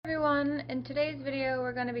everyone. In today's video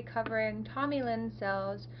we're going to be covering Tommy Lynn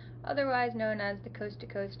Sells, otherwise known as the Coast to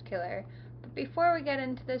Coast Killer. But before we get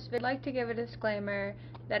into this video, I'd like to give a disclaimer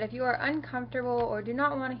that if you are uncomfortable or do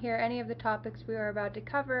not want to hear any of the topics we are about to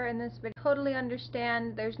cover in this video, totally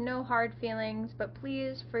understand. There's no hard feelings, but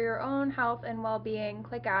please, for your own health and well-being,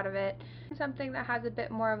 click out of it. Something that has a bit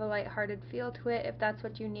more of a lighthearted feel to it if that's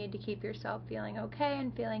what you need to keep yourself feeling okay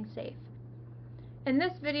and feeling safe. In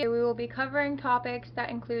this video, we will be covering topics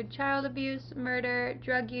that include child abuse, murder,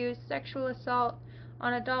 drug use, sexual assault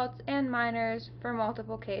on adults and minors for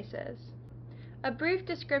multiple cases. A brief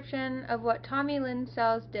description of what Tommy Lynn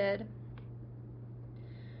Sells did.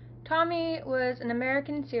 Tommy was an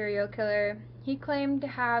American serial killer. He claimed to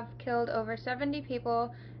have killed over 70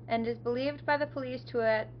 people and is believed by the police to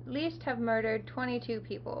at least have murdered 22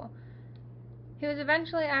 people. He was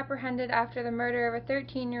eventually apprehended after the murder of a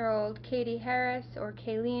 13-year-old Katie Harris, or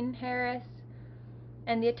Kayleen Harris,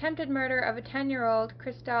 and the attempted murder of a 10-year-old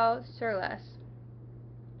Christelle Surles.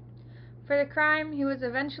 For the crime, he was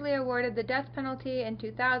eventually awarded the death penalty in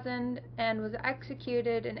 2000 and was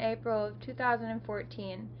executed in April of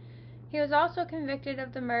 2014. He was also convicted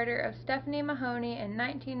of the murder of Stephanie Mahoney in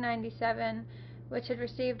 1997, which had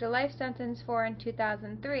received a life sentence for in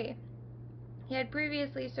 2003. He had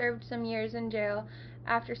previously served some years in jail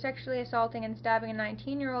after sexually assaulting and stabbing a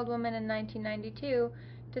 19-year-old woman in 1992.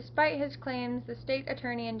 Despite his claims, the state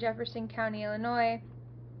attorney in Jefferson County, Illinois,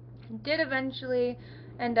 did eventually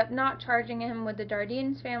end up not charging him with the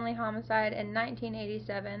Dardennes family homicide in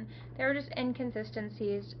 1987. There were just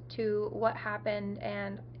inconsistencies to what happened,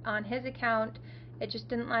 and on his account, it just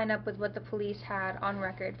didn't line up with what the police had on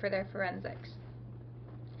record for their forensics.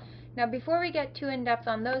 Now, before we get too in-depth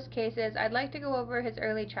on those cases, I'd like to go over his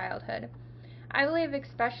early childhood. I believe,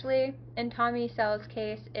 especially in Tommy Sells'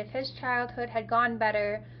 case, if his childhood had gone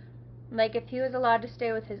better, like if he was allowed to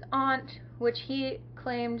stay with his aunt, which he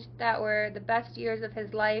claimed that were the best years of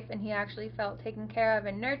his life and he actually felt taken care of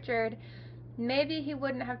and nurtured, maybe he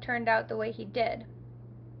wouldn't have turned out the way he did.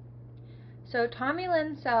 So Tommy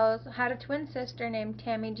Lynn Sells had a twin sister named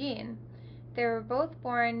Tammy Jean. They were both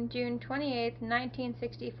born June 28,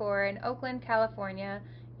 1964 in Oakland, California,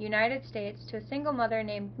 United States, to a single mother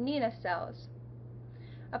named Nina Sells.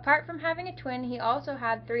 Apart from having a twin, he also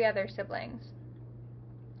had 3 other siblings.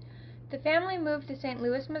 The family moved to St.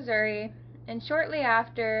 Louis, Missouri, and shortly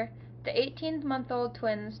after, the 18-month-old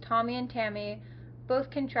twins, Tommy and Tammy,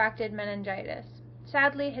 both contracted meningitis.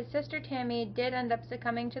 Sadly, his sister Tammy did end up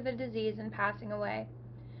succumbing to the disease and passing away.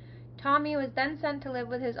 Tommy was then sent to live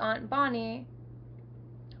with his aunt Bonnie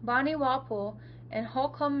Walpole, in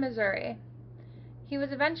Holcomb, Missouri. He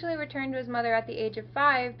was eventually returned to his mother at the age of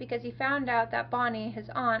 5 because he found out that Bonnie, his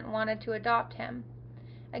aunt, wanted to adopt him.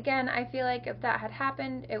 Again, I feel like if that had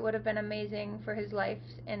happened, it would have been amazing for his life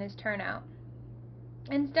and his turnout.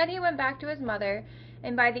 Instead, he went back to his mother,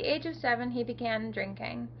 and by the age of 7, he began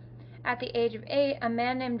drinking. At the age of 8, a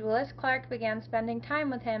man named Willis Clark began spending time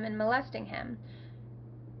with him and molesting him.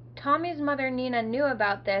 Tommy's mother Nina knew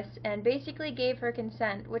about this and basically gave her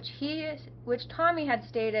consent, which Tommy had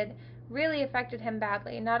stated really affected him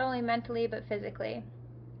badly, not only mentally but physically.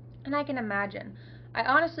 And I can imagine. I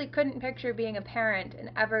honestly couldn't picture being a parent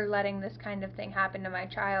and ever letting this kind of thing happen to my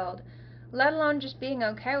child, let alone just being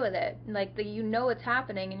okay with it, like you know it's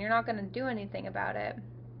happening and you're not going to do anything about it.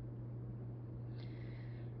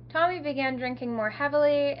 Tommy began drinking more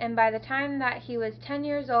heavily, and by the time that he was 10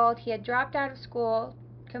 years old, he had dropped out of school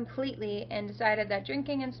completely and decided that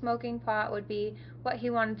drinking and smoking pot would be what he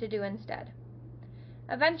wanted to do instead.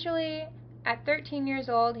 Eventually, at 13 years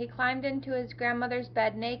old, he climbed into his grandmother's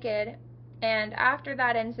bed naked, and after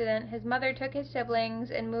that incident, his mother took his siblings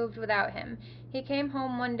and moved without him. He came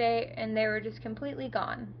home one day and they were just completely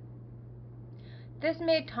gone. This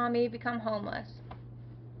made Tommy become homeless.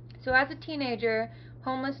 So as a teenager,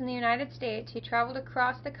 homeless in the United States, he traveled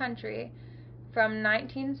across the country from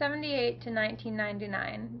 1978 to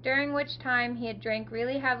 1999, during which time he had drank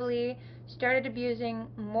really heavily, started abusing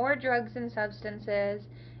more drugs and substances,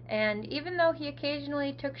 and even though he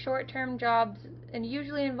occasionally took short-term jobs, and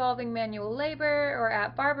usually involving manual labor or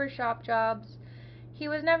at barbershop jobs, he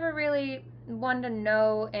was never really one to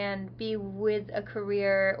know and be with a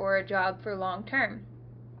career or a job for long term.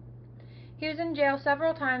 He was in jail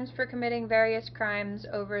several times for committing various crimes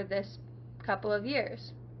over this couple of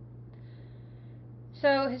years.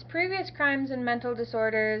 So his previous crimes and mental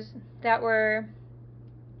disorders that were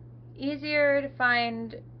easier to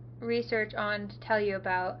find research on to tell you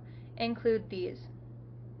about include these.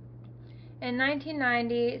 In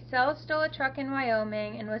 1990, Sells stole a truck in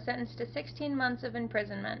Wyoming and was sentenced to 16 months of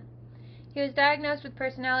imprisonment. He was diagnosed with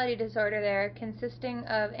personality disorder there, consisting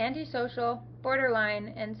of antisocial,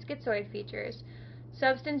 borderline, and schizoid features,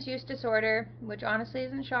 substance use disorder, which honestly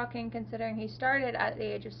isn't shocking considering he started at the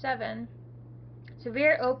age of 7,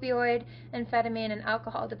 severe opioid, amphetamine, and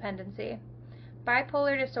alcohol dependency,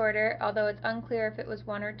 bipolar disorder, although it's unclear if it was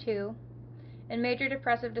 1 or 2, and major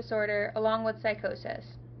depressive disorder, along with psychosis.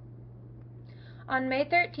 On May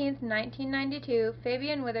 13, 1992,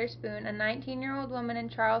 Fabian Witherspoon, a 19-year-old woman in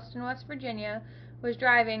Charleston, West Virginia, was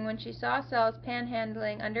driving when she saw Sells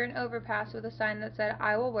panhandling under an overpass with a sign that said,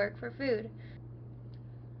 "I will work for food."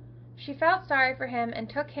 She felt sorry for him and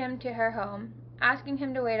took him to her home, asking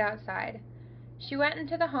him to wait outside. She went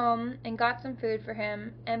into the home and got some food for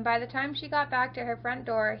him, and by the time she got back to her front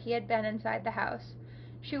door, he had been inside the house.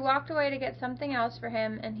 She walked away to get something else for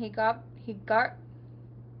him, and he got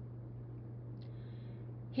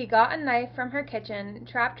a knife from her kitchen,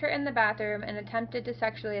 trapped her in the bathroom, and attempted to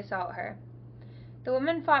sexually assault her. The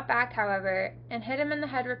woman fought back, however, and hit him in the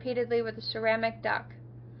head repeatedly with a ceramic duck.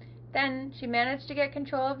 Then she managed to get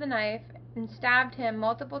control of the knife and stabbed him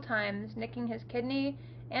multiple times, nicking his kidney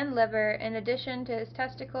and liver, in addition to his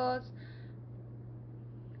testicles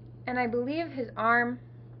and I believe his arm.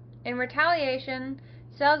 In retaliation,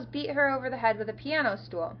 Sells beat her over the head with a piano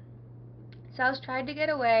stool. Sells tried to get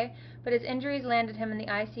away, but his injuries landed him in the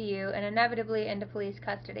ICU and inevitably into police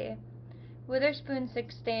custody. Witherspoon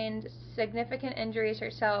sustained significant injuries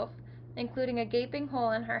herself, including a gaping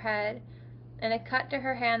hole in her head and a cut to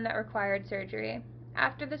her hand that required surgery.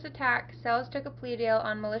 After this attack, Sells took a plea deal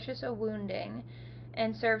on malicious wounding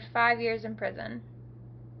and served 5 years in prison.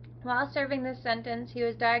 While serving this sentence, he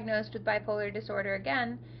was diagnosed with bipolar disorder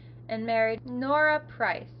again and married Nora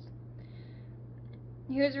Price.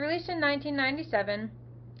 He was released in 1997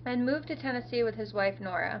 and moved to Tennessee with his wife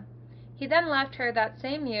Nora. He then left her that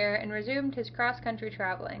same year and resumed his cross-country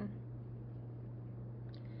traveling.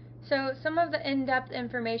 So, some of the in-depth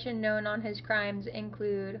information known on his crimes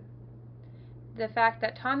include the fact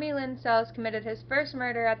that Tommy Lynn Sells committed his first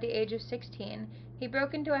murder at the age of 16. He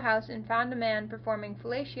broke into a house and found a man performing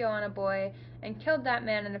fellatio on a boy and killed that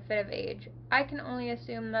man in a fit of rage. I can only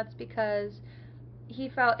assume that's because he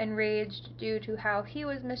felt enraged due to how he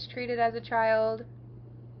was mistreated as a child.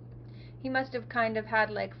 He must have kind of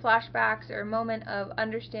had like flashbacks or a moment of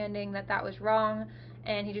understanding that that was wrong,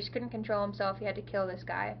 and he just couldn't control himself. He had to kill this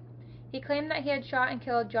guy. He claimed that he had shot and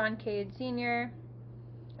killed John Cade Sr.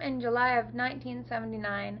 in July of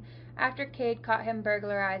 1979 after Cade caught him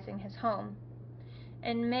burglarizing his home.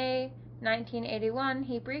 In May 1981,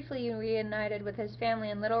 he briefly reunited with his family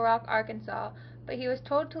in Little Rock, Arkansas, but he was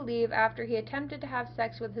told to leave after he attempted to have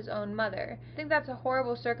sex with his own mother. I think that's a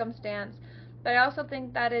horrible circumstance, but I also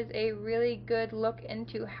think that is a really good look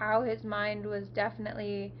into how his mind was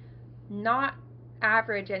definitely not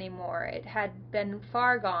average anymore. It had been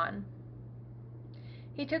far gone.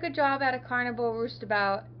 He took a job at a carnival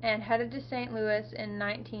roostabout and headed to St. Louis in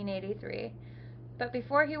 1983. But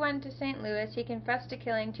before he went to St. Louis, he confessed to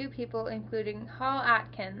killing 2 people, including Hall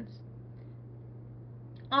Atkins.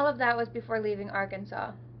 All of that was before leaving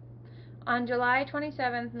Arkansas. On July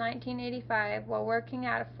 27, 1985, while working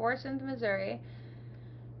at Forsyth, Missouri,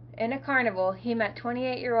 in a carnival, he met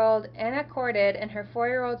 28-year-old Anna Corded and her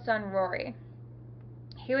 4-year-old son, Rory.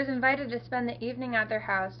 He was invited to spend the evening at their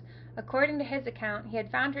house. According to his account, he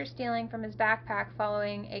had found her stealing from his backpack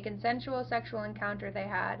following a consensual sexual encounter they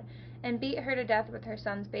had, and beat her to death with her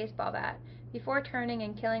son's baseball bat, before turning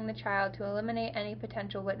and killing the child to eliminate any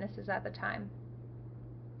potential witnesses at the time.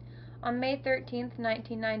 On May 13,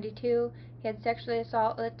 1992, he had sexually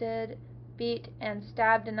assaulted, beat, and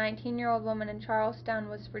stabbed a 19-year-old woman in Charlestown,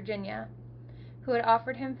 West Virginia, who had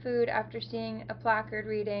offered him food after seeing a placard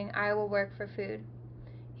reading, "I will work for food."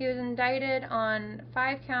 He was indicted on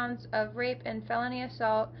 5 counts of rape and felony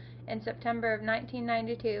assault in September of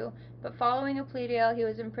 1992, but following a plea deal, he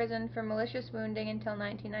was imprisoned for malicious wounding until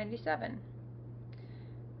 1997,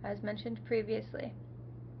 as mentioned previously.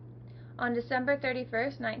 On December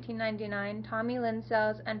 31, 1999, Tommy Lynn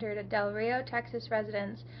Sells entered a Del Rio, Texas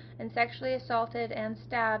residence and sexually assaulted and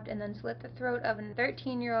stabbed and then slit the throat of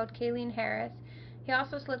 13-year-old Kayleen Harris. He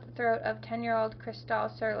also slit the throat of 10-year-old Cristal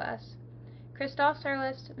Surles. Cristal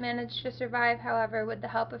Surles managed to survive, however, with the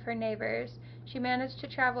help of her neighbors. She managed to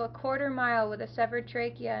travel a quarter-mile with a severed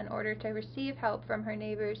trachea in order to receive help from her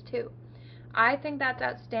neighbors, too. I think that's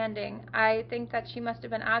outstanding. I think that she must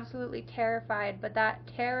have been absolutely terrified, but that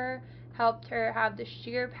terror helped her have the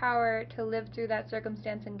sheer power to live through that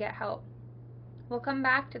circumstance and get help. We'll come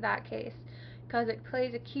back to that case, because it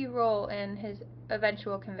plays a key role in his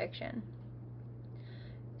eventual conviction.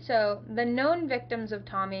 So, the known victims of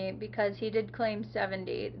Tommy, because he did claim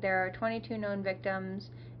 70, there are 22 known victims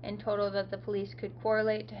in total that the police could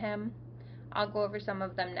correlate to him. I'll go over some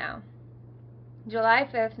of them now. July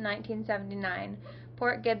 5th, 1979,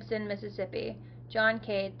 Port Gibson, Mississippi. John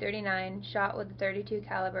Cade, 39, shot with a .32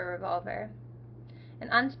 caliber revolver. An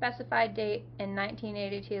unspecified date in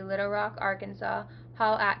 1982, Little Rock, Arkansas,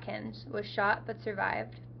 Hall Atkins was shot but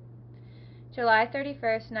survived. July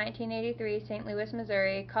 31st, 1983, St. Louis,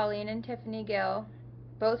 Missouri, Colleen and Tiffany Gill.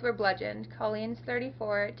 Both were bludgeoned. Colleen's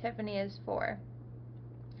 34, Tiffany is 4.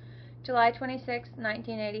 July 26,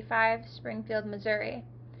 1985, Springfield, Missouri.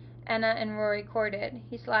 Enna and Rory Corded.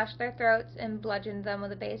 He slashed their throats and bludgeoned them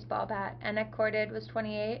with a baseball bat. Enna Corded was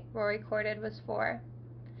 28, Rory Corded was 4.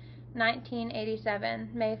 1987,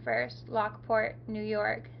 May 1st, Lockport, New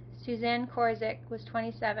York. Suzanne Korzik was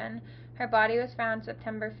 27. Her body was found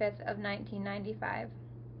September 5th of 1995.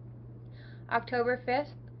 October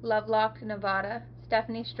 5th, Lovelock, Nevada.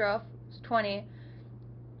 Stephanie Stroff was 20.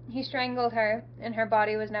 He strangled her, and her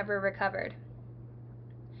body was never recovered.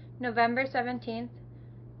 November 17th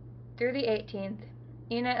through the 18th,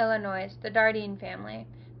 Ena, Illinois, the Dardine family.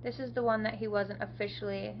 This is the one that he wasn't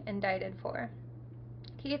officially indicted for.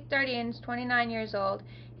 Keith Dardine's 29 years old.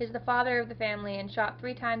 He's the father of the family and shot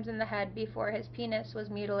 3 times in the head before his penis was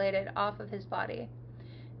mutilated off of his body.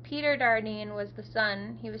 Peter Dardine was the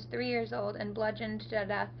son. He was 3 years old and bludgeoned to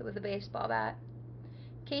death with a baseball bat.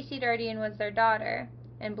 Casey Dardine was their daughter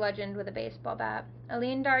and bludgeoned with a baseball bat.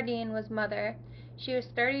 Aline Dardine was mother. She was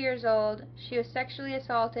 30 years old. She was sexually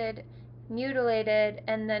assaulted, mutilated,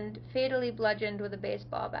 and then fatally bludgeoned with a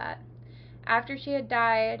baseball bat. After she had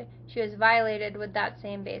died, she was violated with that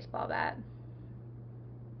same baseball bat.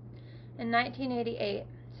 In 1988,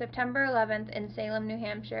 September 11th, in Salem, New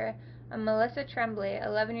Hampshire, a Melissa Tremblay,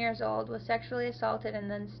 11 years old, was sexually assaulted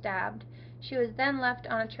and then stabbed. She was then left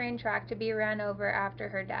on a train track to be ran over after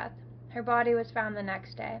her death. Her body was found the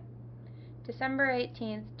next day. December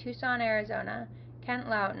 18th, Tucson, Arizona, Kent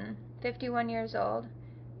Loudon, 51 years old.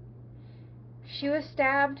 She was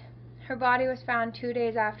stabbed. Her body was found 2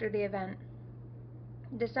 days after the event.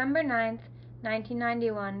 December 9th,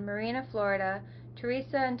 1991, Marina, Florida,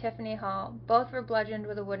 Teresa and Tiffany Hall. Both were bludgeoned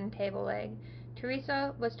with a wooden table leg.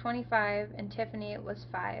 Teresa was 25 and Tiffany was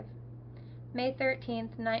 5. May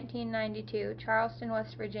 13th, 1992, Charleston,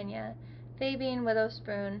 West Virginia. Fabian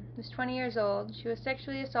Witherspoon was 20 years old. She was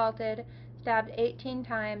sexually assaulted, stabbed 18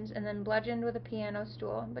 times, and then bludgeoned with a piano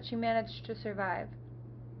stool, but she managed to survive.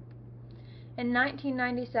 In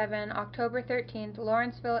 1997, October 13th,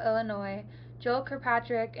 Lawrenceville, Illinois, Joel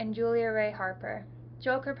Kirkpatrick and Julia Ray Harper.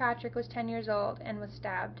 Joel Kirkpatrick was 10 years old and was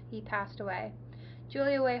stabbed. He passed away.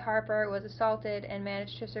 Julia Ray Harper was assaulted and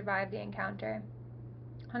managed to survive the encounter.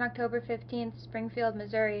 On October 15th, Springfield,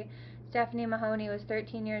 Missouri, Stephanie Mahoney was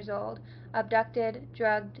 13 years old, abducted,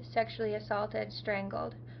 drugged, sexually assaulted,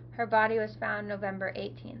 strangled. Her body was found November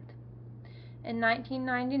 18th. In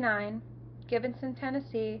 1999, Gibson,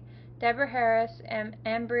 Tennessee, Deborah Harris and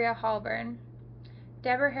Ambria Halburn.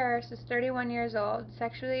 Deborah Harris is 31 years old,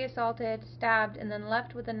 sexually assaulted, stabbed, and then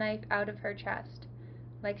left with a knife out of her chest,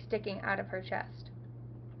 like sticking out of her chest.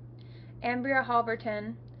 Ambria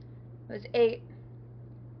Halberton was 8,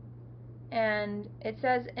 and it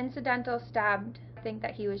says incidental stabbed. I think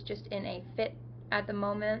that he was just in a fit at the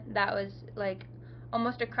moment. That was like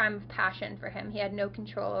almost a crime of passion for him. He had no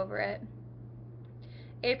control over it.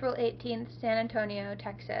 April 18th, San Antonio,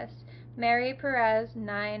 Texas. Mary Perez,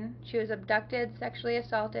 9. She was abducted, sexually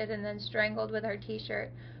assaulted, and then strangled with her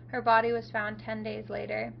t-shirt. Her body was found 10 days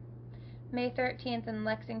later. May 13th, in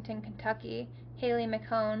Lexington, Kentucky. Haley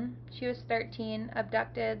McHone. She was 13,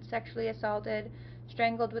 abducted, sexually assaulted,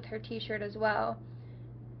 strangled with her t-shirt as well.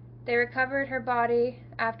 They recovered her body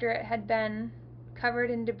after it had been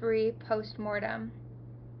covered in debris post-mortem.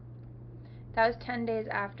 That was 10 days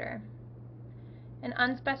after. An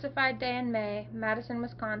unspecified day in May, Madison,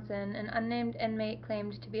 Wisconsin, an unnamed inmate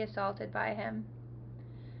claimed to be assaulted by him.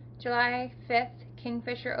 July 5th,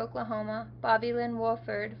 Kingfisher, Oklahoma, Bobby Lynn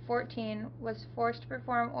Wolford, 14, was forced to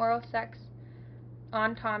perform oral sex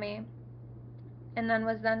on Tommy and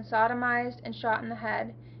was then sodomized and shot in the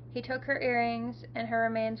head. He took her earrings, and her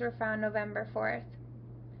remains were found November 4th.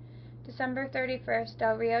 December 31st,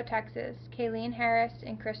 Del Rio, Texas, Kayleen Harris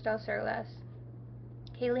and Crystal Surles.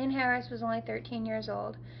 Kayleen Harris was only 13 years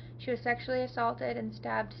old. She was sexually assaulted and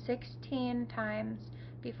stabbed 16 times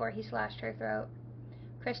before he slashed her throat.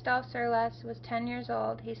 Crystal Surles was 10 years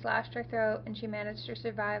old. He slashed her throat, and she managed to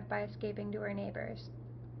survive by escaping to her neighbors.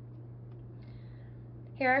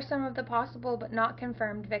 Here are some of the possible but not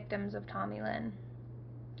confirmed victims of Tommy Lynn.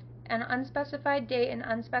 An unspecified date and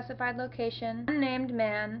unspecified location, an unnamed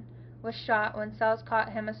man was shot when cells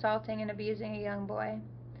caught him assaulting and abusing a young boy.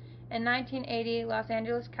 In 1980, Los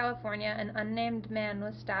Angeles, California, an unnamed man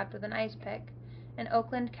was stabbed with an ice pick. In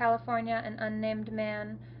Oakland, California, an unnamed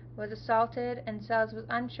man was assaulted, and cells was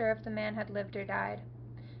unsure if the man had lived or died.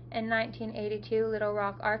 In 1982, Little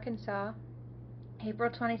Rock, Arkansas, April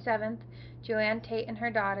 27th, Joanne Tate and her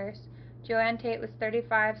daughters. Joanne Tate was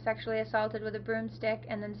 35, sexually assaulted with a broomstick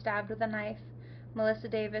and then stabbed with a knife. Melissa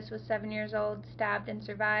Davis was 7 years old, stabbed and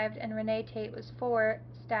survived, and Renee Tate was 4,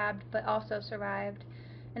 stabbed but also survived.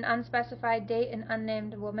 An unspecified date and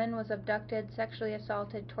unnamed woman was abducted, sexually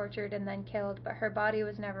assaulted, tortured, and then killed, but her body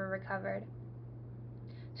was never recovered.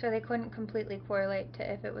 So they couldn't completely correlate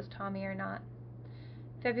to if it was Tommy or not.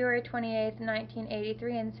 February 28,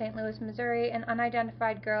 1983, in St. Louis, Missouri, an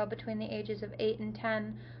unidentified girl between the ages of 8 and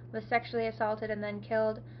 10 was sexually assaulted and then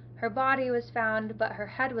killed. Her body was found, but her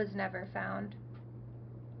head was never found.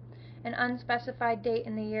 An unspecified date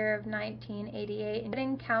in the year of 1988, in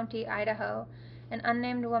Redding County, Idaho, an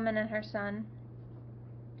unnamed woman and her son.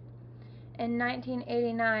 In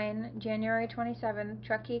 1989, January 27th,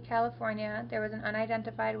 Truckee, California, there was an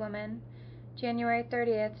unidentified woman. January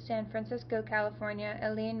 30th, San Francisco, California,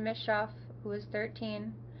 Eileen Mishoff, who was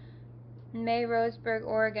 13. May, Roseburg,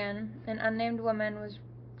 Oregon, an unnamed woman was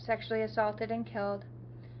sexually assaulted and killed.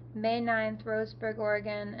 May 9th, Roseburg,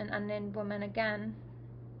 Oregon, an unnamed woman again.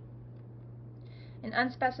 An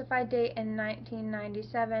unspecified date in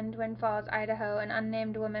 1997, Twin Falls, Idaho, an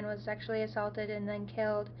unnamed woman was sexually assaulted and then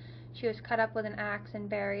killed. She was cut up with an axe and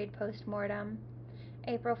buried post-mortem.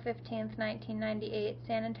 April 15, 1998,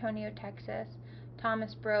 San Antonio, Texas.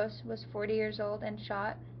 Thomas Brose was 40 years old and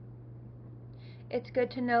shot. It's good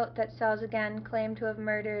to note that Sells again claimed to have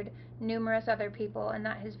murdered numerous other people and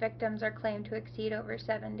that his victims are claimed to exceed over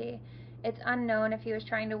 70. It's unknown if he was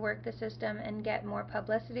trying to work the system and get more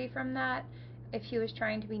publicity from that, if he was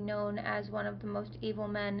trying to be known as one of the most evil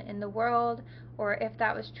men in the world, or if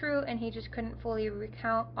that was true and he just couldn't fully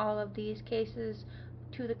recount all of these cases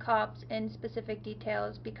to the cops in specific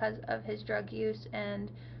details because of his drug use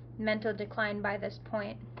and mental decline by this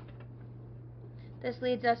point. This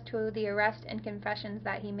leads us to the arrest and confessions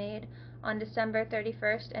that he made on December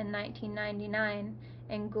 31st in 1999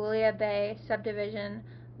 in Gulia Bay subdivision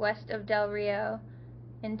west of Del Rio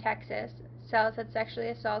in Texas. Sells had sexually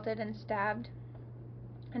assaulted and stabbed,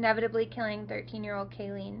 inevitably killing 13-year-old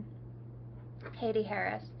Katie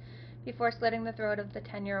Harris, before slitting the throat of the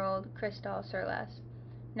 10-year-old Crystal Surles.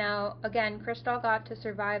 Now, again, Crystal got to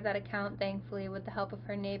survive that account, thankfully, with the help of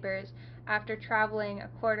her neighbors after traveling a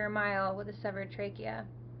quarter mile with a severed trachea.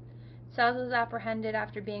 Sells was apprehended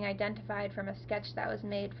after being identified from a sketch that was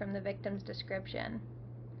made from the victim's description.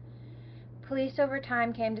 Police over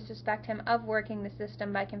time came to suspect him of working the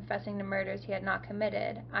system by confessing to murders he had not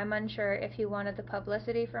committed. I'm unsure if he wanted the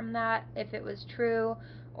publicity from that, if it was true,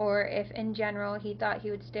 or if in general he thought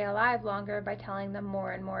he would stay alive longer by telling them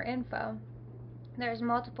more and more info. There's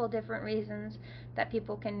multiple different reasons that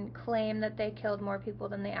people can claim that they killed more people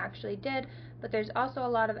than they actually did, but there's also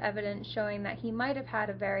a lot of evidence showing that he might have had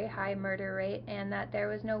a very high murder rate and that there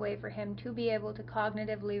was no way for him to be able to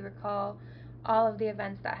cognitively recall all of the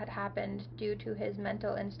events that had happened due to his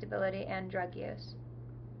mental instability and drug use.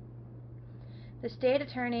 The state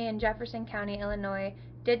attorney in Jefferson County, Illinois,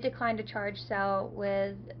 did decline to charge Sell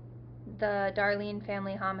with the Darlene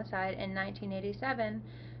family homicide in 1987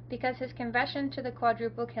 because his confession to the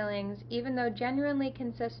quadruple killings, even though genuinely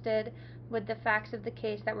consisted with the facts of the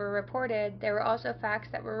case that were reported, there were also facts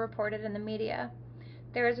that were reported in the media.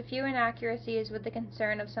 There was a few inaccuracies with the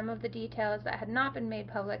concern of some of the details that had not been made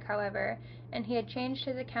public, however, and he had changed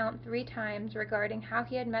his account 3 times regarding how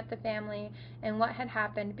he had met the family and what had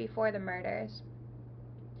happened before the murders.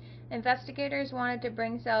 Investigators wanted to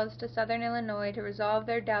bring Sells to Southern Illinois to resolve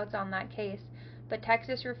their doubts on that case, but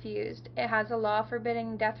Texas refused. It has a law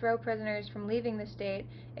forbidding death row prisoners from leaving the state,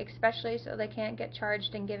 especially so they can't get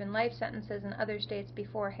charged and given life sentences in other states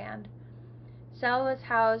beforehand. Sell was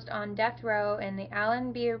housed on death row in the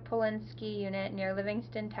Alan B. Polinsky unit near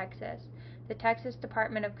Livingston, Texas. The Texas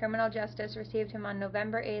Department of Criminal Justice received him on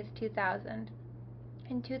November 8, 2000.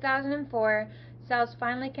 In 2004, Sells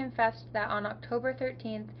finally confessed that on October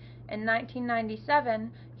 13th, in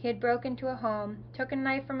 1997, he had broken into a home, took a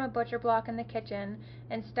knife from a butcher block in the kitchen,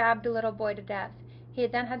 and stabbed a little boy to death. He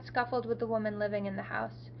then had scuffled with the woman living in the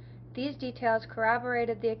house. These details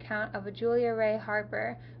corroborated the account of a Julia Ray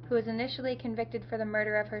Harper, who was initially convicted for the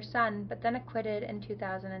murder of her son, but then acquitted in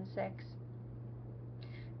 2006.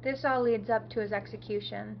 This all leads up to his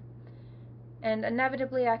execution. And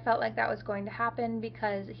inevitably I felt like that was going to happen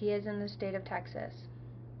because he is in the state of Texas.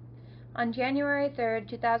 On January 3,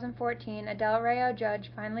 2014, a Del Rio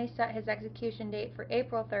judge finally set his execution date for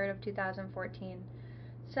April 3rd of 2014.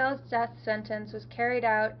 Sells' death sentence was carried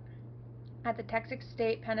out at the Texas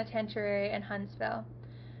State Penitentiary in Huntsville.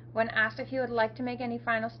 When asked if he would like to make any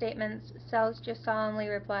final statements, Sells just solemnly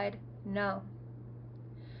replied, "No."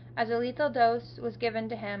 As a lethal dose was given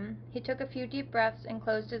to him, he took a few deep breaths and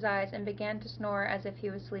closed his eyes and began to snore as if he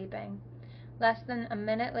was sleeping. Less than a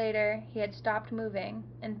minute later, he had stopped moving,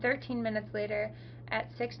 and 13 minutes later,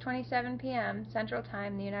 at 6:27 p.m. Central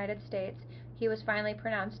Time, the United States, he was finally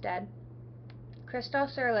pronounced dead. Crystal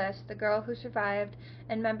Surlis, the girl who survived,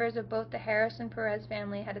 and members of both the Harris and Perez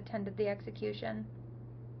family had attended the execution.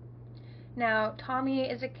 Now, Tommy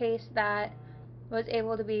is a case that was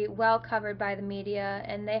able to be well covered by the media,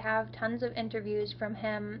 and they have tons of interviews from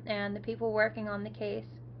him and the people working on the case.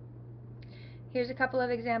 Here's a couple of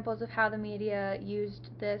examples of how the media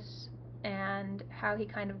used this and how he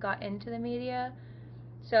kind of got into the media.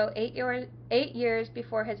 So 8 years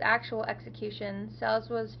before his actual execution, Sells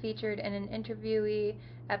was featured in an interviewee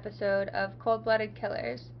episode of Cold-Blooded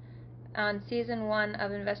Killers on Season 1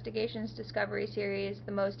 of Investigation's Discovery series,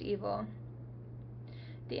 The Most Evil.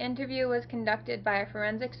 The interview was conducted by a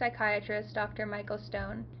forensic psychiatrist, Dr. Michael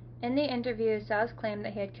Stone. In the interview, Sells claimed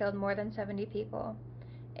that he had killed more than 70 people.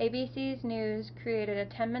 ABC's News created a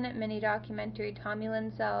 10-minute mini-documentary, Tommy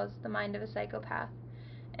Lynn Sells, The Mind of a Psychopath.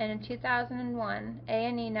 And in 2001,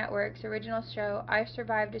 A&E Network's original show, I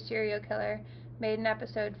Survived a Serial Killer, made an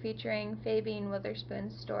episode featuring Fabian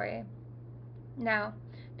Witherspoon's story. Now,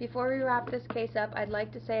 before we wrap this case up, I'd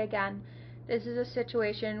like to say again, this is a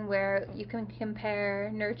situation where you can compare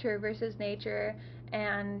nurture versus nature,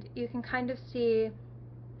 and you can kind of see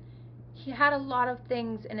he had a lot of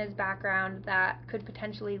things in his background that could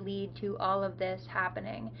potentially lead to all of this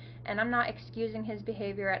happening. And I'm not excusing his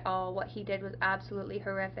behavior at all. What he did was absolutely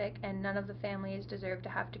horrific, and none of the families deserve to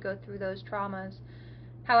have to go through those traumas.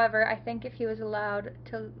 However, I think if he was allowed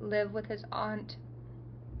to live with his aunt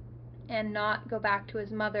and not go back to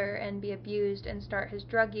his mother and be abused and start his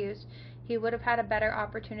drug use, he would have had a better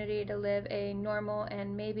opportunity to live a normal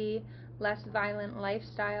and maybe less violent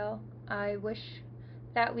lifestyle. I wish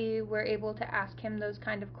that we were able to ask him those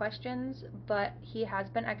kind of questions, but he has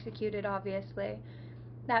been executed, obviously.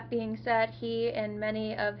 That being said, he, in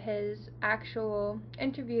many of his actual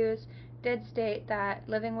interviews, did state that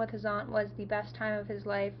living with his aunt was the best time of his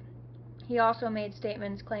life. He also made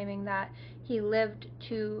statements claiming that he lived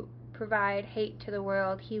to provide hate to the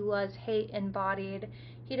world. He was hate embodied.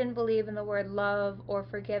 He didn't believe in the word love or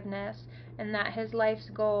forgiveness, and that his life's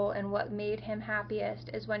goal and what made him happiest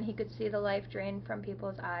is when he could see the life drained from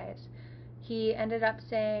people's eyes. He ended up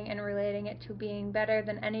saying and relating it to being better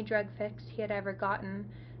than any drug fix he had ever gotten,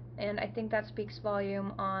 and I think that speaks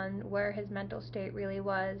volume on where his mental state really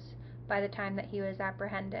was by the time that he was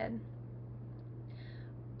apprehended.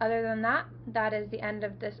 Other than that, that is the end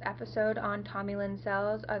of this episode on Tommy Lynn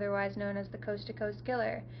Sells, otherwise known as the Coast to Coast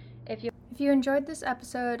Killer. If you enjoyed this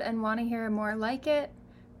episode and want to hear more like it,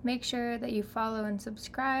 make sure that you follow and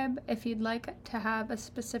subscribe. If you'd like to have a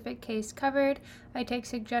specific case covered, I take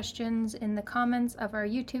suggestions in the comments of our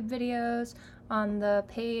YouTube videos on the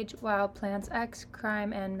page Wild Plants X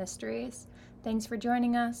Crime and Mysteries. Thanks for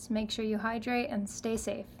joining us. Make sure you hydrate and stay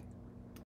safe.